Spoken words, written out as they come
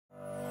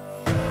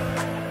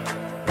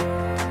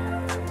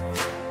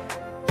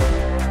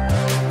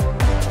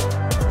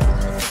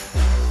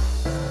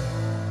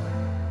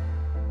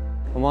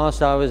And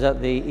whilst I was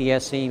at the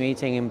ESC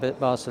meeting in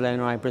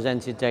Barcelona, I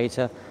presented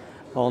data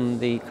on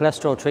the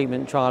Cholesterol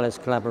Treatment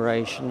Trialists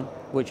collaboration,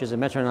 which is a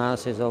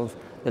meta-analysis of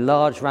the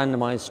large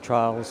randomized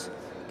trials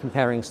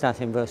comparing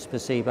statin versus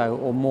placebo,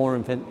 or more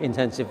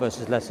intensive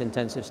versus less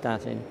intensive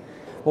statin.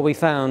 What we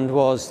found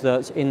was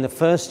that in the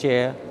first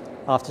year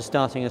after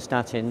starting a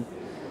statin,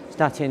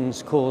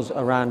 statins cause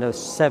around a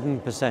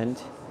 7%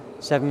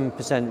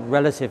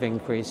 relative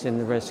increase in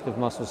the risk of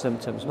muscle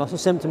symptoms. Muscle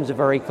symptoms are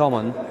very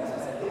common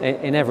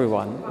in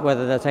everyone,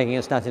 whether they're taking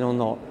a statin or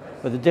not.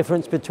 But the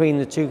difference between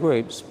the two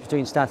groups,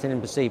 between statin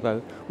and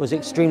placebo, was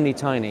extremely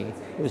tiny.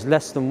 It was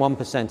less than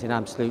 1% in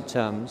absolute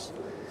terms.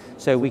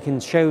 So we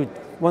can show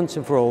once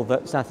and for all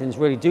that statins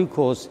really do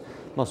cause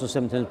muscle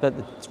symptoms, but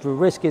the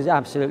risk is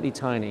absolutely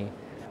tiny.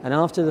 And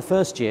after the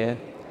first year,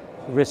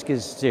 the risk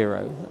is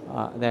zero.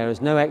 There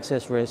is no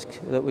excess risk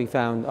that we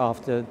found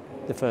after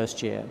the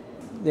first year.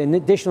 The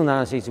additional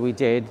analyses we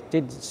did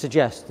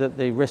suggest that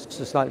the risks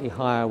are slightly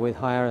higher with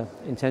higher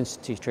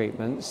intensity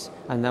treatments,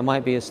 and there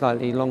might be a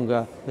slightly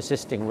longer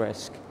persisting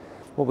risk.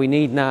 What we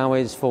need now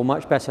is for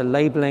much better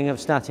labeling of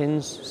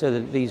statins so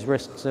that these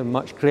risks are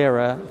much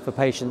clearer for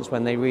patients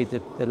when they read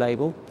the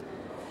label.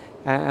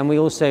 And we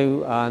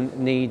also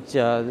need,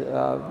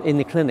 in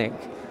the clinic,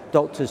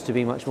 doctors to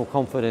be much more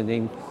confident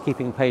in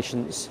keeping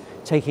patients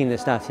taking the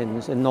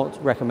statins and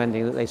not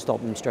recommending that they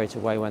stop them straight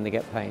away when they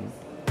get pain.